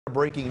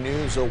Breaking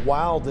news, a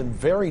wild and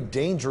very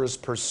dangerous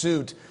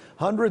pursuit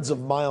hundreds of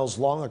miles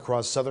long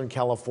across Southern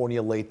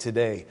California late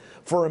today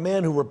for a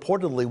man who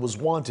reportedly was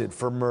wanted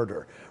for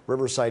murder.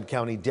 Riverside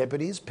County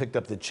deputies picked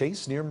up the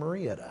chase near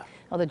Murrieta.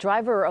 Well, the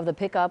driver of the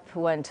pickup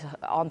went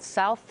on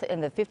south on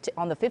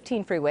the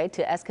 15 freeway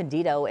to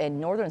Escondido in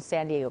northern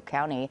San Diego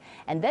County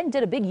and then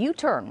did a big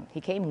U-turn.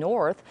 He came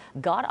north,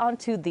 got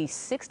onto the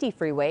 60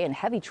 freeway in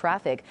heavy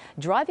traffic,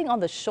 driving on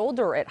the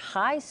shoulder at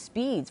high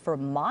speeds for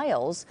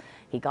miles.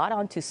 He got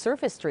onto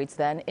surface streets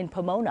then in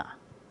Pomona.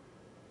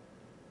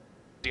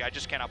 I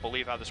just cannot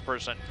believe how this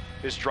person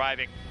is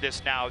driving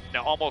this now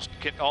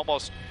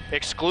almost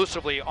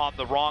exclusively on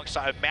the wrong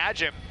side.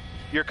 Imagine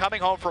you're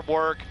coming home from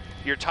work,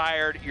 you're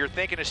tired, you're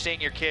thinking of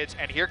seeing your kids,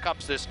 and here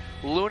comes this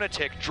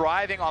lunatic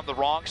driving on the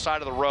wrong side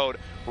of the road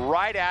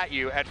right at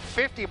you at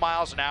 50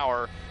 miles an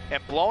hour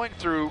and blowing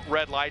through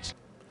red lights.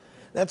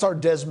 That's our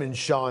Desmond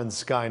Shaw in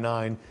Sky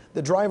 9.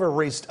 The driver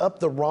raced up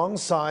the wrong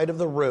side of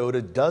the road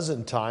a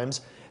dozen times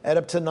at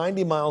up to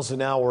 90 miles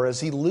an hour as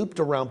he looped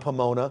around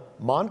Pomona,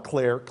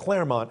 Montclair,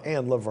 Claremont,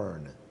 and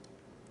Laverne.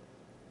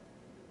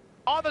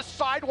 On the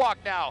sidewalk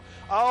now.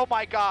 Oh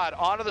my God,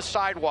 onto the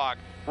sidewalk.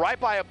 Right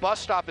by a bus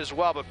stop as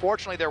well, but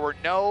fortunately there were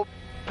no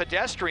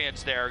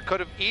pedestrians there. Could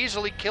have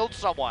easily killed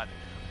someone.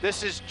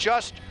 This is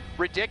just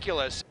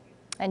ridiculous.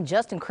 And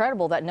just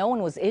incredible that no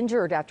one was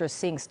injured after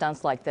seeing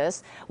stunts like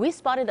this. We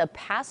spotted a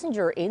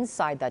passenger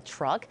inside that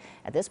truck.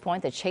 At this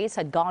point, the chase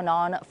had gone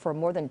on for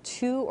more than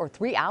 2 or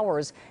 3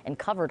 hours and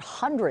covered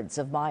hundreds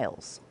of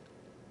miles.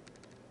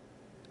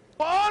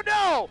 Oh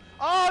no!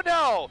 Oh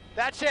no!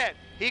 That's it.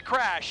 He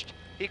crashed.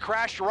 He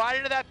crashed right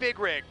into that big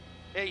rig.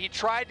 He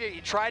tried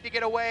to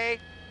get away.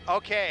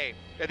 Okay,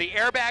 the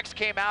airbags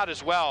came out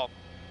as well.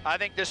 I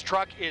think this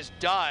truck is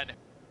done.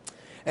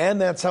 And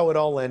that's how it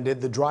all ended.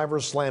 The driver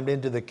slammed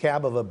into the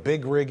cab of a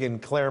big rig in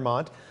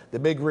Claremont. The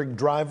big rig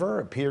driver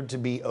appeared to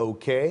be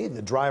okay.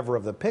 The driver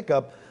of the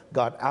pickup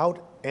got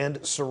out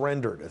and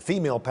surrendered. A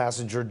female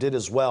passenger did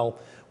as well.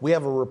 We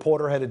have a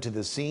reporter headed to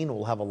the scene.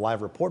 We'll have a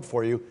live report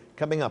for you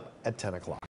coming up at 10 o'clock.